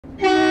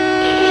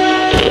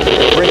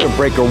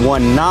Breaker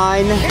 19.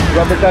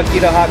 Rubber Ducky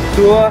to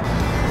Hawk-tua.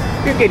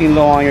 You're getting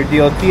low on your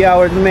DOT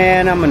hours,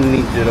 man. I'm gonna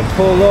need you to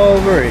pull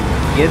over and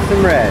get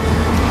some rest.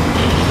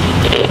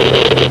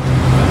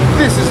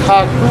 This is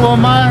Hawk-tua,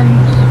 man.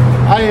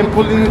 I am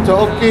pulling into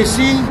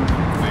OKC,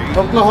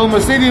 Oklahoma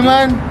City,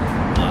 man.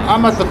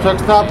 I'm at the truck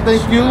stop,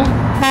 thank you.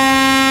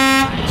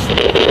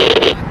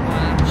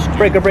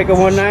 Breaker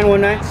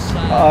 1919.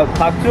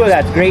 Hawk-tua,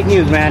 that's great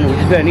news, man. We're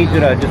just gonna need you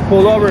to just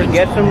pull over and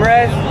get some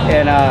rest,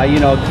 and you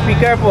know, just be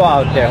careful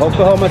out there.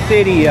 Oklahoma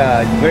City,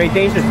 very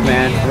dangerous,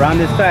 man. Around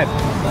this time,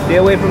 stay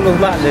away from those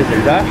lot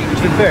lizards, huh?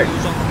 Be fair.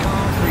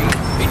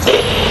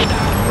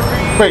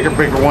 Breaker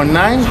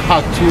 19,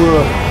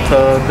 Hawk-tua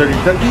to Dirty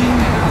Ducky.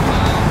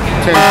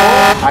 10-4,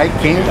 I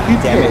can't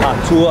keep Damn it,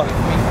 Hawk-tua.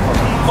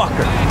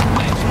 Fucker.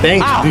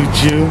 Thanks,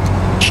 dude.